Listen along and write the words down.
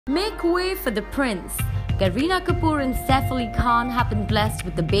Make way for the prince. Kareena Kapoor and Saif Ali Khan have been blessed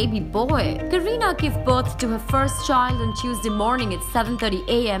with a baby boy. Kareena gave birth to her first child on Tuesday morning at 7:30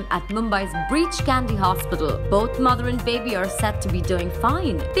 a.m. at Mumbai's Breach Candy Hospital. Both mother and baby are said to be doing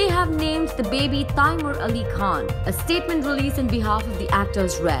fine. They have named the baby Taimur Ali Khan. A statement released on behalf of the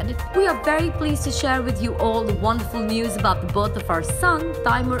actors read, "We are very pleased to share with you all the wonderful news about the birth of our son,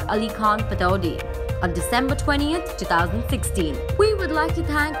 Taimur Ali Khan Patodi, on December 20th, 2016. We would like to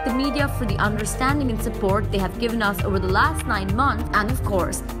thank the media for the understanding and support they have given us over the last 9 months, and of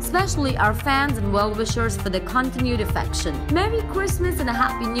course, especially our fans and well-wishers for their continued affection. Merry Christmas and a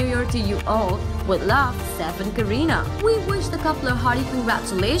Happy New Year to you all. With love, Saif and Kareena." We wish the couple a hearty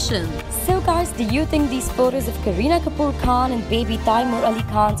congratulations. So guys, do you think these photos of Kareena Kapoor Khan and baby Taimur Ali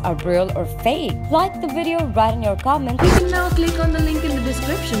Khan's are real or fake? Like the video, write in your comments. You can now click on the link in the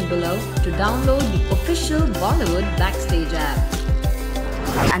description below to download the official Bollywood Backstage app.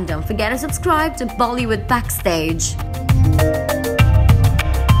 And don't forget to subscribe to Bollywood Backstage.